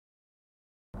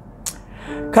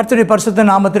கர்த்தருடைய பரிசுத்த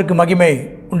நாமத்திற்கு மகிமை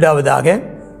உண்டாவதாக.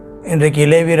 இன்றைக்கு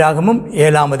லேவியராகமம்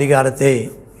 7ஆம் அதிகாரத்தை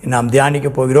நாம்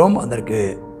தியானிக்கப் போகிறோம். அதற்கு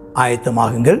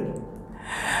ஆயத்தமாகுங்கள்.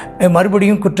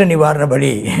 மறுபடியும் குற்ற நிவாரண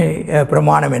பலி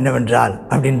பிரமாணம் என்னவென்றால்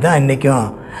அப்படின்னு தான் இன்றைக்கும்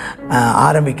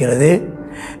ஆரம்பிக்கிறது.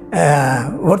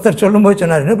 ஒருத்தர் சொல்லும்போது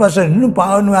சொன்னார், இன்னும் பாஸ்டர் இன்னும்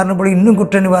பாவ நிவாரண பலி, இன்னும்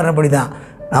குற்ற நிவாரண பலி தான்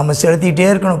நாம் செலுத்திக்கிட்டே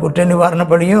இருக்கணும். குற்ற நிவாரண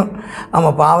பலியும் நம்ம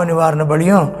பாவ நிவாரண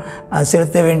பலியும்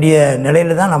செலுத்த வேண்டிய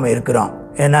நிலையில் தான் நம்ம இருக்கிறோம்.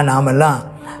 ஏன்னா நாமெல்லாம்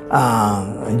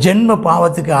ஜென்ம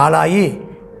பாவத்துக்கு ஆளாகி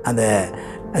அந்த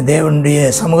தேவனுடைய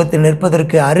சமூகத்தில்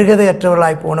நிற்பதற்கு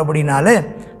அருகதையற்றவர்களாய் போனபடினால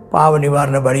பாவ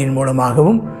நிவாரண பலியின்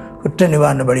மூலமாகவும் குற்ற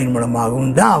நிவாரண பலியின்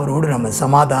மூலமாகவும் தான் அவரோடு நம்ம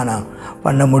சமாதானம்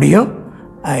பண்ண முடியும்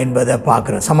என்பதை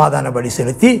பார்க்குறோம். சமாதான பலி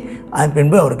செலுத்தி அதன்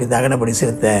பின்பு அவருக்கு தகன பலி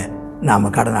செலுத்த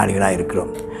நாம் கடனாளிகளாக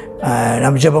இருக்கிறோம்.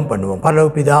 நாம் ஜெபம் பண்ணுவோம். பரலோக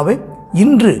பிதாவே,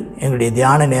 இன்று எங்களுடைய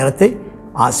தியான நேரத்தை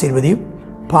ஆசீர்வதியும்,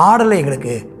 பாடலை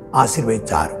எங்களுக்கு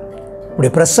ஆசீர்வதித்தார்.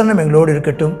 உங்களுடைய பிரசன்னம் எங்களோடு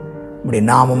இருக்கட்டும். உங்களுடைய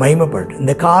நாம மகிமைப்படட்டும்.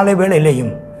 இந்த காலை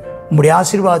வேளையிலையும் உங்களுடைய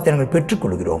ஆசீர்வாதத்தை நாங்கள்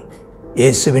பெற்றுக்கொள்கிறோம்.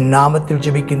 இயேசுவின் நாமத்தில்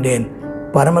ஜெபிக்கின்றேன்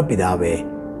பரமபிதாவே,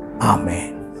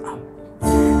 ஆமென்.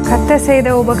 கர்த்தர் செய்த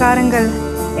உபகாரங்கள்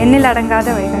எண்ணில்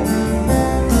அடங்காதவைகள்.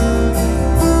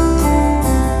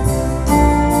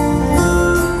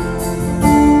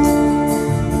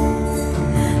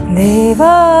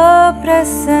 தேவா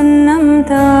பிரசன்னம்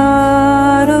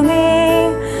தாருமே,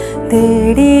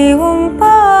 தேடி உம்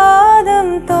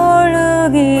பாதம்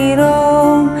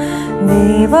தொழுகிறோம்.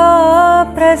 தேவா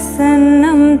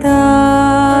பிரசன்னம்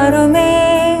தாருமே,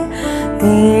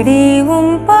 தேடி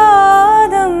உம்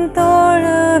பாதம்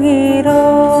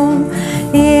தொழுகிறோம்.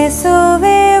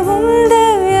 இயேசுவே உம்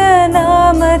திவ்ய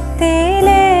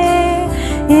நாமத்திலே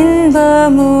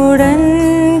இன்பமுடன்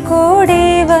கூடி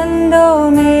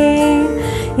வந்தோமே.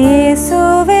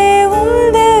 இயேசுவே உம்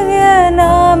திவ்ய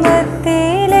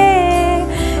நாமத்திலே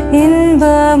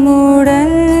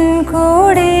இன்பமுடன்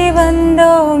கூடி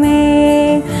வந்தோமே.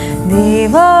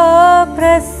 தேவா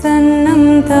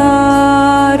பிரசன்னம்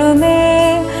தாருமே,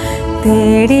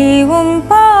 தேடி உம்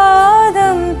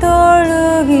பாதம்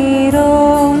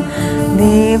தொழுகிறோம்.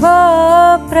 தேவா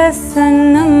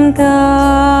பிரசன்னம்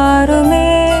தாருமே,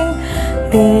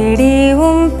 தேடி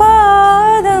உம்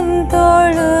பாதம்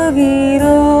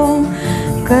தொழுகிறோம்.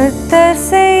 கர்த்தர்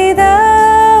செய்த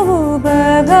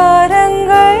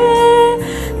உபகாரங்கள்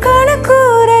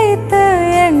கணக்குரைத்து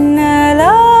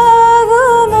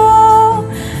எண்ணலாகுமோ?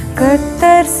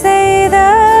 கர்த்தர் செய்த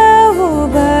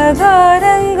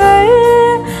உபகாரங்கள்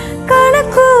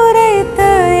கணக்குரைத்து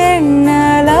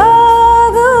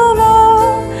எண்ணலாகுமோ?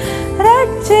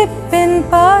 ரட்சிப்பின்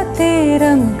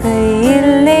பாத்திரம்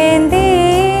கையில் ஏந்தி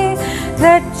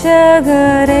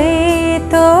ரட்சகரை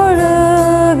தொழுகிறோம்.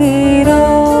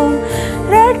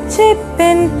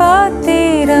 ரட்சிப்பின்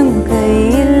பாத்திரம்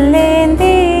கையில்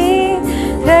ஏந்தி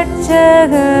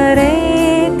ரட்சகரை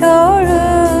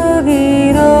தொழுகிறோம்.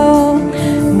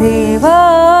 தேவா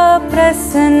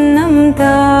பிரசன்னம்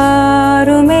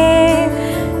தாருமே,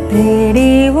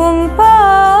 தேடி உம்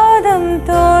பாதம்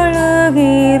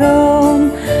தொழுகிறோம்.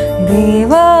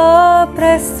 தேவா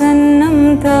பிரசன்னம்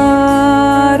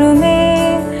தாருமே,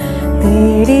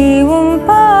 தேடி உம்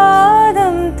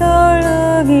பாதம்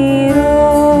தொழுகிறோம்.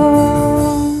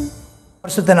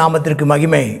 பரிசுத்த நாமத்திற்கு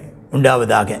மகிமை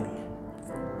உண்டாவதாக.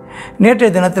 நேற்றைய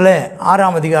தினத்தில்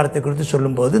 6ஆம் அதிகாரத்தை குறித்து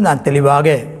சொல்லும்போது நான் தெளிவாக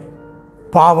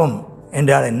பாவம்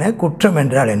என்றால் என்ன, குற்றம்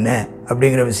என்றால் என்ன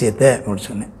அப்படிங்கிற விஷயத்தை உங்களுக்கு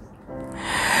சொன்னேன்.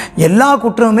 எல்லா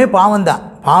குற்றமுமே பாவம்தான்.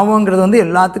 பாவங்கிறது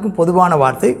எல்லாத்துக்கும் பொதுவான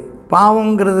வார்த்தை.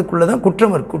 பாவங்கிறதுக்குள்ளே தான்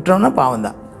குற்றம் இருக்குது. குற்றம்னா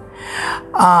பாவம்தான்.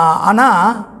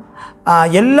 ஆனால்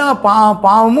எல்லா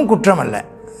பாவமும் குற்றம் அல்ல.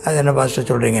 அது என்ன பாஸ்டர்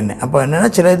சொல்கிறீங்கன்னு. அப்போ என்னென்னா,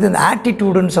 சில இது இந்த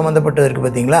ஆட்டிடியூடுன்னு சம்மந்தப்பட்டது இருக்குது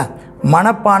பார்த்தீங்களா,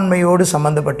 மனப்பான்மையோடு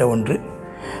சம்மந்தப்பட்ட ஒன்று.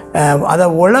 அதை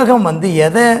உலகம்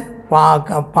எதை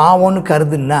பாவம்னு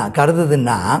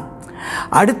கருதுதுன்னா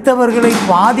அடுத்தவர்களை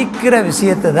பாதிக்கிற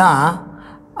விஷயத்தை தான்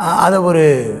அதை ஒரு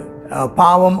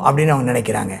பாவம் அப்படின்னு அவங்க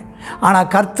நினைக்கிறாங்க. ஆனால்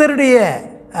கர்த்தருடைய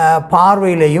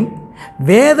பார்வையிலையும்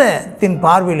வேதத்தின்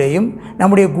பார்வையிலையும்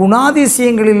நம்முடைய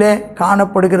குணாதிசயங்களில்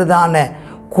காணப்படுகிறதான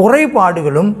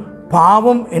குறைபாடுகளும்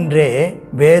பாவம் என்றே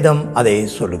வேதம் அதை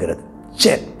சொல்லுகிறது.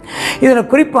 சரி, இதில்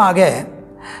குறிப்பாக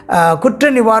குற்ற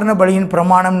நிவாரண பலியின்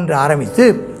பிரமாணம் என்று ஆரம்பித்து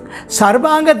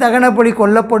சர்வாங்க தகன பலி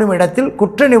கொல்லப்படும் இடத்தில்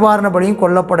குற்ற நிவாரண பலியும்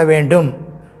கொல்லப்பட வேண்டும்.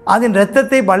 அதன்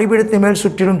இரத்தத்தை பலிபீடத்தின் மேல்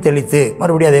சுற்றிலும் தெளித்து,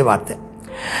 மறுபடியும் அதே வார்த்தை,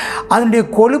 அதனுடைய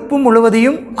கொழுப்பு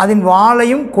முழுவதையும் அதன்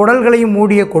வாலையும் குடல்களையும்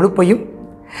மூடிய கொழுப்பையும்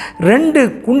 2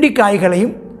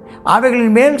 குண்டிக்காய்களையும்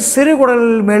அவைகளின் மேல் சிறு குடல்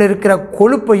மேல் இருக்கிற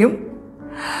கொழுப்பையும்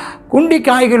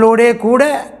குண்டிக்காய்களோடே கூட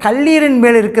கல்லீரின்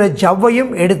மேல் இருக்கிற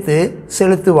ஜவ்வையும் எடுத்து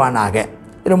செலுத்துவானாக.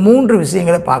 இதில் 3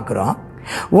 விஷயங்களை பார்க்குறோம்.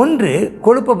 ஒன்று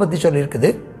கொழுப்பை பற்றி சொல்லியிருக்குது,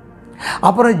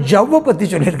 அப்புறம் ஜவ்வை பற்றி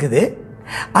சொல்லியிருக்குது,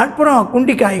 அப்புறம்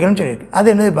குண்டிக்காய்கள்னு சொல்லியிருக்கு. அது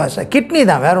என்னது பாஷா? கிட்னி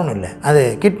தான், வேற ஒன்றும் இல்லை. அது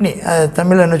கிட்னி, அது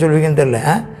தமிழில் என்ன சொல்லுவீங்கன்னு தெரியல.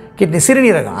 கிட்னி,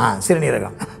 சிறுநீரகம்.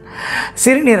 சிறுநீரகம்,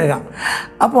 சிறுநீரகம்.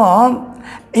 அப்போது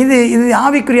இது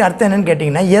ஆவிக்குரிய அர்த்தம் என்னென்னு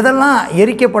கேட்டிங்கன்னா, எதெல்லாம்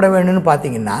எரிக்கப்பட வேணும்னு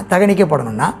பார்த்தீங்கன்னா,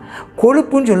 தகனிக்கப்படணும்னா,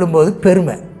 கொழுப்புன்னு சொல்லும்போது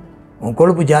பெருமை,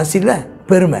 கொழுப்பு ஜாஸ்தி இல்லை,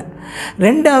 பெருமை.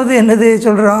 ரெண்டாவது என்னது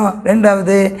சொல்கிறோம்?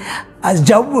 ரெண்டாவது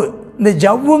ஜவ்வு. இந்த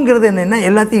ஜவ்வுங்கிறது என்னென்னா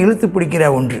எல்லாத்தையும் இழுத்து பிடிக்கிற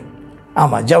ஒன்று.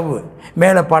 ஆமாம், ஜவ்வு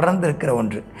மேலே படர்ந்து இருக்கிற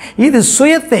ஒன்று. இது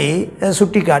சுயத்தை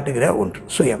சுட்டி காட்டுகிற ஒன்று.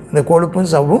 சுயம், இந்த கொழுப்பும்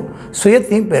ஜவ்வும்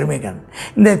சுயத்தையும் பெருமை காணும்.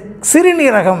 இந்த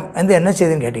சிறுநீரகம் வந்து என்ன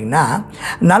செய்யுதுன்னு கேட்டிங்கன்னா,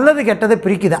 நல்லது கெட்டதை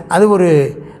பிரிக்குதான்.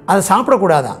 அதை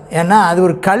சாப்பிடக்கூடாதான். ஏன்னா அது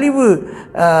ஒரு கழிவு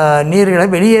நீர்களை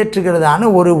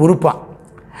வெளியேற்றுகிறதான ஒரு உறுப்பாக.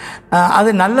 அது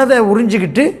நல்லதை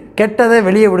உறிஞ்சிக்கிட்டு கெட்டதை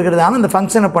வெளியே விடுகிறதான அந்த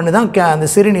ஃபங்க்ஷனை பண்ணி தான் அந்த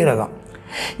சிறுநீரகம்.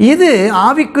 இது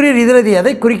ஆவிக்குரிய இதில் இது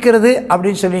எதை குறிக்கிறது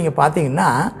அப்படின்னு சொல்லி நீங்கள் பார்த்தீங்கன்னா,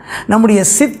 நம்முடைய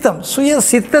சித்தம், சுய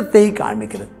சித்தத்தை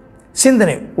காண்பிக்கிறது.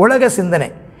 சிந்தனை, உலக சிந்தனை,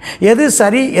 எது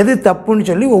சரி எது தப்புன்னு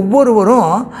சொல்லி ஒவ்வொருவரும்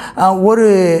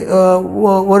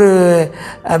ஒரு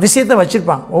விஷயத்தை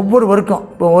வச்சுருப்பாங்க ஒவ்வொருவருக்கும்.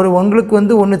 இப்போ உங்களுக்கு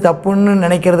வந்து ஒன்று தப்புன்னு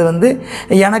நினைக்கிறது வந்து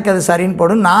எனக்கு அது சரின்னு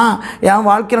படும். நான் என்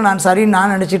வாழ்க்கையில் நான் சரின்னு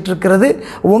நான் நினச்சிட்ருக்கிறது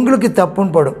உங்களுக்கு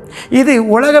தப்புன்னு படும். இது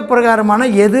உலக பிரகாரமான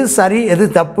எது சரி எது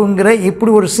தப்புங்கிற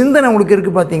இப்படி ஒரு சிந்தனை உங்களுக்கு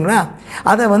இருக்குது பார்த்தீங்களா?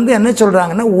 அதை வந்து என்ன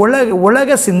சொல்கிறாங்கன்னா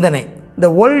உலக சிந்தனை, இந்த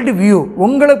வேர்ல்டு வியூ.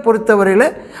 உங்களை பொறுத்தவரையில்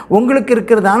உங்களுக்கு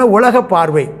இருக்கிறதான உலக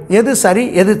பார்வை, எது சரி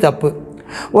எது தப்பு.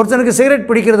 ஒருத்தனுக்கு சிகரெட்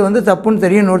பிடிக்கிறது வந்து தப்புன்னு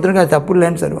தெரியும், இன்னொருத்தனுக்கு அது தப்பு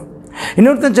இல்லைன்னு சொல்லுவான்.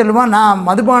 இன்னொருத்தன் சொல்லுவான், நான்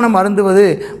மதுபானம் அருந்துவது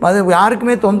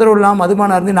யாருக்குமே தொந்தரவு இல்லாமல்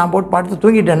மதுபானம் அருந்து நான் போட்டு படுத்து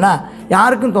தூங்கிட்டேன்னா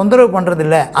யாருக்கும் தொந்தரவு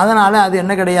பண்ணுறதில்ல, அதனால் அது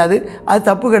என்ன கிடையாது, அது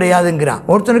தப்பு கிடையாதுங்கிறான்.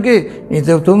 ஒருத்தனுக்கு நீ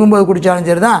தூங்கும்போது குடித்தாலும்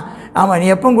சரி தான், ஆமாம் நீ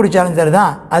எப்போ குடித்தாலும் சரி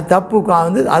தான், அது தப்பு,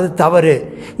 வந்து அது தவறு.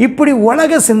 இப்படி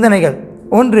உலக சிந்தனைகள்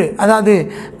ஒன்று. அதாவது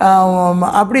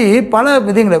அப்படி பல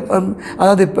விதங்களை,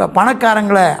 அதாவது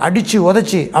பணக்காரங்களை அடித்து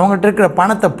உதச்சி அவங்கள்ட்ட இருக்கிற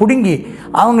பணத்தை பிடுங்கி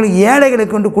அவங்களுக்கு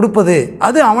ஏழைகளுக்கு கொண்டு கொடுப்பது,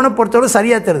 அது அவனை பொறுத்தவரை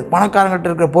சரியாக தருது. பணக்காரங்கள்ட்ட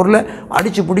இருக்கிற பொருளை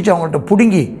அடித்து பிடிச்சி அவங்கள்ட்ட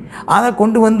பிடுங்கி அதை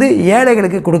கொண்டு வந்து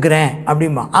ஏழைகளுக்கு கொடுக்குறேன்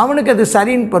அப்படிம்பா, அவனுக்கு அது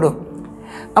சரின்னு படும்.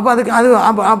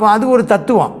 அப்போ அது ஒரு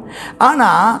தத்துவம்.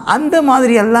 ஆனால் அந்த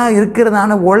மாதிரி எல்லாம்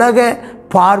இருக்கிறதான உலக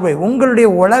பார்வை, உங்களுடைய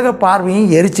உலக பார்வையும்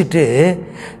எரிச்சிட்டு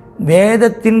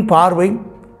வேதத்தின் பார்வை,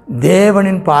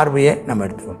 தேவனின் பார்வையை நம்ம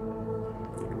எடுத்துக்கணும்.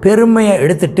 பெருமையை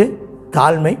எடுத்துட்டு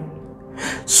தாழ்மை,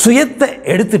 சுயத்தை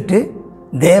எடுத்துட்டு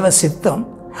தேவ சித்தம்,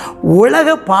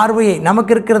 உலக பார்வையை,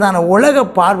 நமக்கு இருக்கிறதான உலக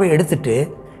பார்வை எடுத்துட்டு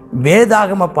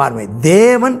வேதாகம பார்வை.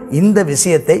 தேவன் இந்த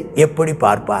விஷயத்தை எப்படி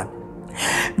பார்ப்பார்,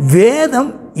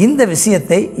 வேதம் இந்த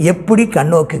விஷயத்தை எப்படி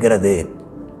கண்ணோக்குகிறது,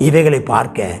 இவைகளை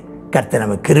பார்க்க கர்த்தர்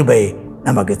நமக்கு கிருபை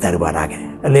நமக்கு தருவாராக.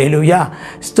 அல்லேலூயா,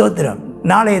 ஸ்தோத்திரம்.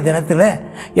 நாளைய தினத்தில்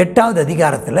 8வது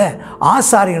அதிகாரத்தில்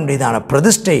ஆசாரியனுடையதான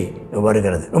பிரதிஷ்டை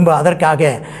வருகிறது. ரொம்ப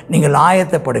அதற்காக நீங்கள்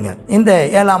ஆயத்தப்படுங்க. இந்த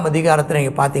 7ஆம் அதிகாரத்தில்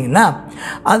நீங்கள் பார்த்தீங்கன்னா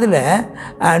அதில்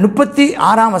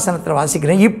 36ஆம் வசனத்தில்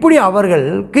வாசிக்கிறேன். இப்படி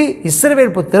அவர்களுக்கு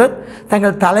இஸ்ரவேல் புத்திரர்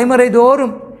தங்கள் தலைமுறை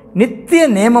தோறும் நித்திய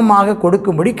நேமமாக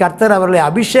கொடுக்கும்படி கர்த்தர் அவர்களை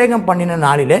அபிஷேகம் பண்ணின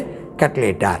நாளிலே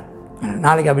கட்டளையிட்டார்.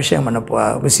 நாளைக்கு அபிஷேகம் பண்ண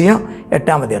விஷயம்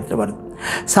 8ஆம் அதிகாரத்தில் வருது.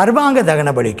 சர்வாங்க தகன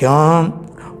பலிக்கும்,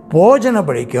 போஜன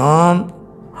பலிக்கும்,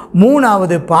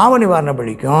 3வது பாவ நிவாரண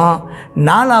பலிக்கும்,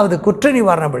 4வது குற்ற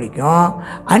நிவாரண பலிக்கும்,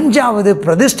 5வது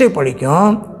பிரதிஷ்டை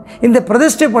பலிக்கும். இந்த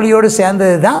பிரதிஷ்டை பலியோடு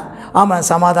சேர்ந்தது தான் ஆமாம்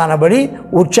சமாதான பலி,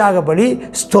 உற்சாக பலி,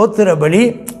 ஸ்தோத்திர பலி,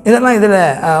 இதெல்லாம் இதில்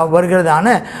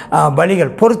வருகிறதான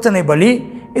பலிகள். பொருத்தனை பலி,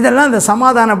 இதெல்லாம் இந்த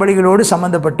சமாதான பலிகளோடு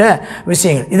சம்மந்தப்பட்ட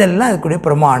விஷயங்கள். இதெல்லாம் இதுக்குடைய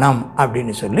பிரமாணம்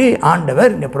அப்படின்னு சொல்லி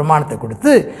ஆண்டவர் இந்த பிரமாணத்தை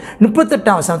கொடுத்து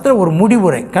 38ஆம் வசனத்தில் ஒரு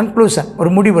முடிவுரை, கன்க்ளூஷன்,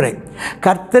 ஒரு முடிவுரை.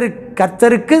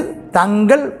 கர்த்தருக்கு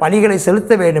தங்கள் பலிகளை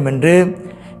செலுத்த வேண்டும் என்று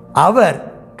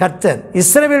கர்த்தர்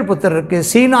இஸ்ரவேல் புத்திரருக்கு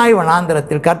சீனாய்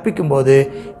வனாந்தரத்தில் கற்பிக்கும்போது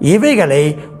இவைகளை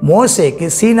மோசேக்கு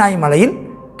சீனாய் மலையில்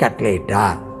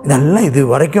கட்டளையிட்டார். இதெல்லாம் இது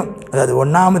வரைக்கும், அதாவது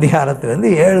 1ஆம் அதிகாரத்திலேருந்து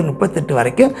 7:38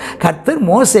 வரைக்கும் கர்த்தர்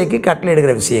மோசேக்கு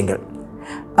கட்டளையிடுகிற விஷயங்கள்.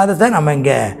 அதை தான்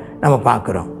நம்ம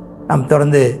பார்க்குறோம். நம்ம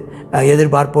தொடர்ந்து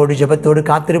எதிர்பார்ப்போடு ஜெபத்தோடு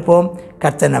காத்திருப்போம்.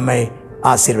 கர்த்தர் நம்மை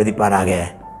ஆசீர்வதிப்பாராக.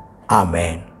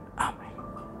 ஆமென்.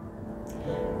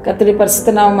 கர்த்தருடைய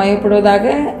பரிசுத்த நாமம் மகிமைப்படுவதாக.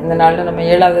 இந்த நாளில் நம்ம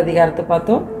 7வது அதிகாரத்தை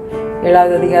பார்த்தோம்.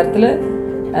 7வது அதிகாரத்தில்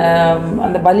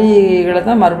அந்த பலிகளை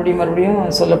தான் மறுபடியும்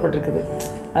சொல்லப்பட்டிருக்குது.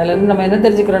 அதுலேருந்து நம்ம என்ன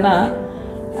தெரிஞ்சுக்கிறோன்னா,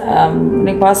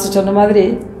 இன்னைக்கு பாஸ்டர் சொன்ன மாதிரி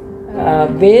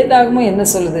வேதாகமும் என்ன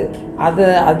சொல்லுது,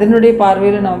 அதனுடைய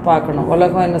பார்வையில் நம்ம பார்க்கணும்.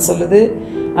 உலகம் என்ன சொல்லுது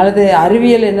அல்லது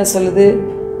அறிவியல் என்ன சொல்லுது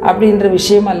அப்படின்ற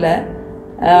விஷயம் அல்ல.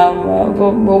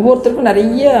 ஒவ்வொருத்தருக்கும்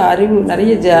நிறைய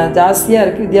அறிவு ஜாஸ்தியாக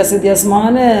இருக்குது.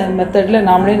 வித்தியாசமான மெத்தடில்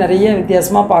நாமளே நிறைய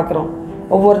வித்தியாசமாக பார்க்குறோம்.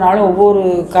 ஒவ்வொரு நாளும் ஒவ்வொரு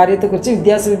காரியத்தை குறித்து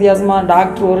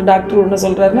வித்தியாசமாக ஒரு டாக்டர் ஒன்று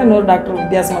சொல்கிறாருன்னா இன்னொரு டாக்டர்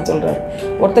வித்தியாசமாக சொல்கிறாரு.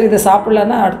 ஒருத்தர் இதை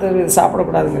சாப்பிட்லன்னா அடுத்தர் இதை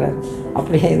சாப்பிடக்கூடாதுங்கிறாரு.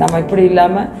 அப்படி நம்ம இப்படி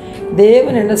இல்லாமல்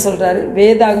தேவன் என்ன சொல்கிறாரு,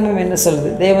 வேதாகமம் என்ன சொல்லுது,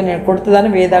 தேவன்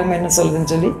கொடுத்ததானே வேதாகமம் என்ன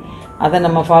சொல்லுதுன்னு சொல்லி அதை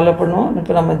நம்ம ஃபாலோ பண்ணுவோம்.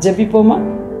 இப்போ நம்ம ஜெபிப்போமா?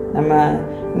 நம்ம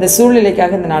இந்த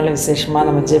சூழ்நிலைக்காக இந்த நாளில் விசேஷமாக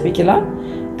நம்ம ஜெபிக்கலாம்.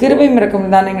 கிருபை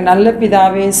இரக்கம் தான் எங்கள் நல்ல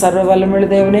பிதாவே, சர்வ வல்லமையுள்ள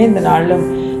தேவனே, இந்த நாளிலும்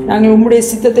நாங்கள் உம்முடைய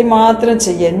சித்தத்தை மாத்திரம்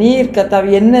செய்ய நீர்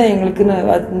கத்தாவி என்ன எங்களுக்குன்னு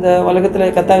இந்த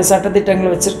உலகத்தில் கத்தாவி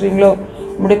சட்டத்திட்டங்களை வச்சுருக்கிறீங்களோ,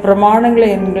 உங்களுடைய பிரமாணங்களை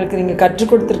எங்களுக்கு நீங்கள் கற்றுக்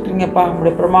கொடுத்துருக்கீங்கப்பா.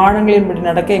 உங்களுடைய பிரமாணங்களின்படி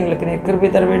நடக்க எங்களுக்கு நீர் கிருபை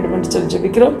தர வேண்டும் என்று சொல்லி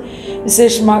ஜெபிக்கிறோம்.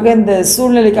 விசேஷமாக இந்த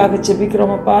சூழ்நிலைக்காக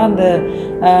ஜெபிக்கிறோமப்பா. அந்த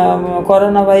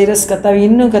கொரோனா வைரஸ் கத்தாவி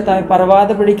இன்னும் கத்தாவி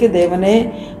பரவாதபடிக்கு தேவனே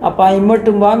அப்பா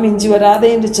இம்மட்டும் வா மிஞ்சி வராதே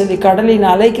என்று சொல்லி கடலின்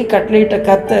அலைக்கு கட்டளையிட்ட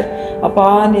கர்த்தர் அப்பா,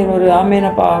 நீர் ஒரு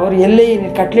ஆமேனப்பா ஒரு எல்லையை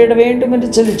நீர் கட்டளையிட வேண்டும் என்று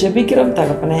சொல்லி ஜெபிக்கிறோம்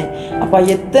தகப்பனே. அப்பா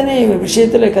எத்தனை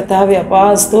விஷயத்தில் கத்தாவி அப்பா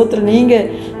ஸ்தோத்திரம், நீங்கள்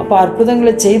அப்பா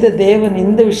அற்புதங்களை செய்த தேவன்,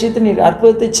 இந்த விஷயத்தை நீர்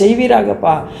அற்புதத்தை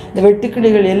செய்வீராகப்பா. இந்த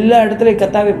வெட்டுக்கிளிகள் எல்லா இடத்துலையும்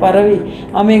கத்தாவி பரவி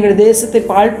எங்கள் தேசத்தை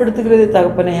பாழ்படுத்துகிறது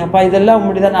தகப்பனே. அப்பா இதெல்லாம்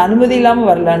உங்களுடைய அனுமதி இல்லாமல்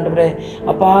வரலான்றே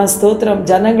அப்பா ஸ்தோத்திரம்.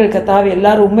 ஜனங்கள் கத்தாவி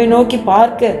எல்லாரும் உண்மை நோக்கி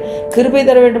பார்க்க கிருபை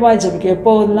தர வேண்டுமா ஜெபிக்க.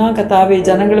 எப்போதெல்லாம் கத்தாவி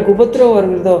ஜனங்களுக்கு உபத்திரவம்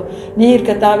வருகிறதோ நீர்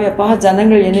கத்தாவி அப்பா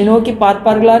ஜனங்கள் என்னை நோக்கி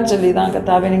பார்ப்பார்களான்னு சொல்லி தான்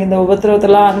கத்தாவி நீங்கள் இந்த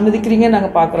உபத்திரவத்தெல்லாம் அனுமதிக்கிறீங்க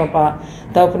நாங்கள் பார்க்குறோம்ப்பா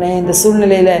தகப்பனே. இந்த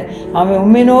சூழ்நிலையில் அவன்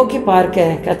உண்மை நோக்கி பார்க்க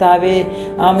கத்தாவே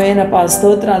ஆமேனப்பா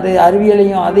ஸ்தோத்திரம். அது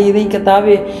அறிவியலையும் அது இதையும்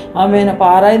கத்தாவே ஆமேனப்பா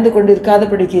ஆராய்ந்து கொண்டு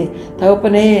இருக்காதபடிக்கு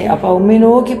தகப்பனே அப்பா உண்மை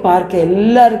நோக்கி பார்க்க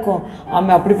எல்லாருக்கும்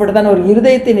அப்படிப்பட்டதான ஒரு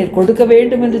இருதயத்தை நீர் கொடுக்க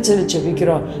வேண்டும் என்று சொல்லி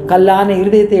ஜெபிக்கிறோம். கல்லான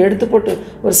இருதயத்தை எடுத்து போட்டு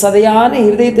ஒரு சதையான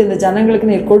இருதயத்தை இந்த ஜனங்களுக்கு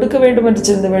நீர் கொடுக்க வேண்டும் என்று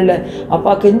சிறந்த வேளை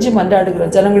அப்பா கெஞ்சி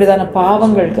மன்றாடுகிறோம். ஜனங்களுடையதான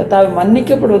பாவங்கள் கத்தாவை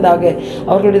மன்னிக்கப்படுவதாக,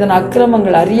 அவர்களுடையதான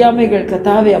அக்கிரமங்கள் அறியாமைகள்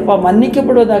கத்தாவை அப்பா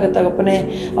மன்னிக்கப்படுவதாக தகப்பனே.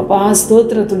 அப்பா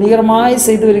ஸ்தோத்திரம் துணிகரமாய்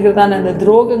செய்து வருகிறதான அந்த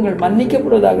துரோகங்கள்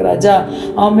மன்னிக்கப்படுவதாக ராஜா.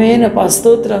 ஆமேன் அப்பா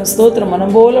ஸ்தோத்திரம் ஸ்தோத்திரம்.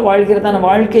 மனம் போல வாழ்கிறதான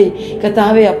வாழ்க்கை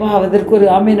கத்தாவே அப்பா அதற்கு ஒரு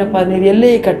ஆமேன் அப்பா நீர்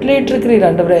எல்லையை கட்டளையிட்டிருக்கிறீர்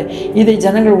ஆண்டவரே. இதை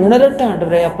ஜனங்கள் உணரட்டும்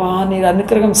ஆண்டவரே. அப்பா நீர்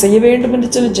அனுக்கிரகம் செய்ய வேண்டும் என்று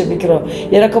சொல்லி ஜெபிக்கிறோம்.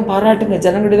 இரக்கம் பாராட்டுங்க.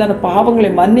 ஜனங்களுடையதான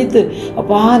பாவங்களை மன்னித்து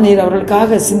அப்பா நீர்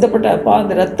அவர்களுக்காக சிந்தப்பட்ட அப்பா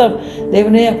அந்த ரத்தம்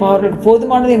தேவனே அப்பா அவர்களுக்கு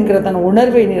போதுமானது என்கிறதான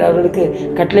உணர்வை நீர் அவர்களுக்கு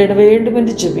கட்டளையிட வேண்டும்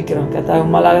என்று ஜெபிக்கிறோம். கத்தாவை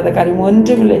மலாகாத காரியம்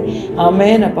ஒன்றுமில்லை.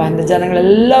 ஆமேன் அப்பா இந்த ஜனங்கள்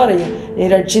எல்லாரையும் நீ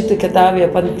ரட்சித்து கத்தாவே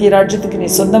அப்பா நித்திய ராஜ்யத்துக்கு நீ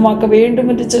சொந்தமாக்க வேண்டும்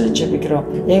என்று சொல்லி ஜெபிக்கிறோம்.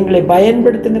 எங்களை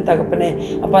பயன்படுத்துங்க தகப்பனே.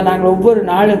 அப்பா நாங்கள் ஒவ்வொரு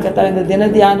நாளும் கத்தாவே இந்த தின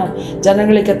தியானம்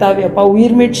ஜனங்களை கத்தாவே அப்பா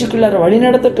உயிர் மீட்சிக்குள்ளார வழி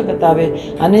நடத்தட்டும் கத்தாவே.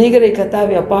 அநேகரை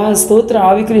கத்தாவே அப்பா ஸ்தோத்திரம்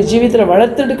ஆவிக்குரிய ஜீவியத்தில்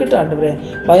வளர்த்தெடுக்கட்டும் ஆண்டவரே.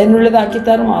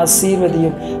 பயனுள்ளதாக்கித்தாரும்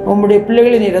ஆசீர்வதியும். உம்முடைய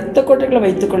பிள்ளைகளை நீ இரத்த கோட்டைகளை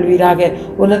வைத்துக் கொள்வீராக.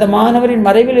 உன்னதமானவரின்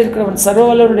மறைவில் இருக்கிறவன்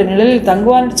சர்வவல்லவருடைய நிழலில்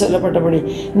தங்குவான் என்று சொல்லப்பட்டபடி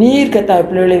நீர் கத்தாவே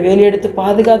பிள்ளைகளை வேலையெடுத்து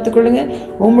பாதுகாத்துக் கொள்ளுங்க.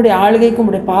 உம்முடைய ஆளுகைக்கும்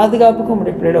உம்முடைய பாதுகாப்புக்கும்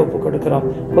உம்முடைய பிள்ளைகளை ஒப்புக் கொடுக்கிறோம்.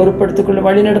 பொறுப்படுத்திக்கொள்ள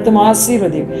வழி நடத்தும்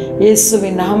ஆசீர்வதியும்.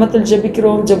 இயேசுவின் நாமத்தில்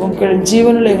ஜெபிக்கிறோம். ஜெபம் கேளும்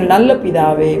ஜீவனுள்ள எங்கள் நல்ல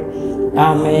பிதாவே.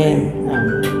 ஆமென்.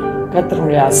 கர்த்தர்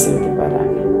உங்களை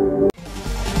ஆசீர்வதிப்பாராக.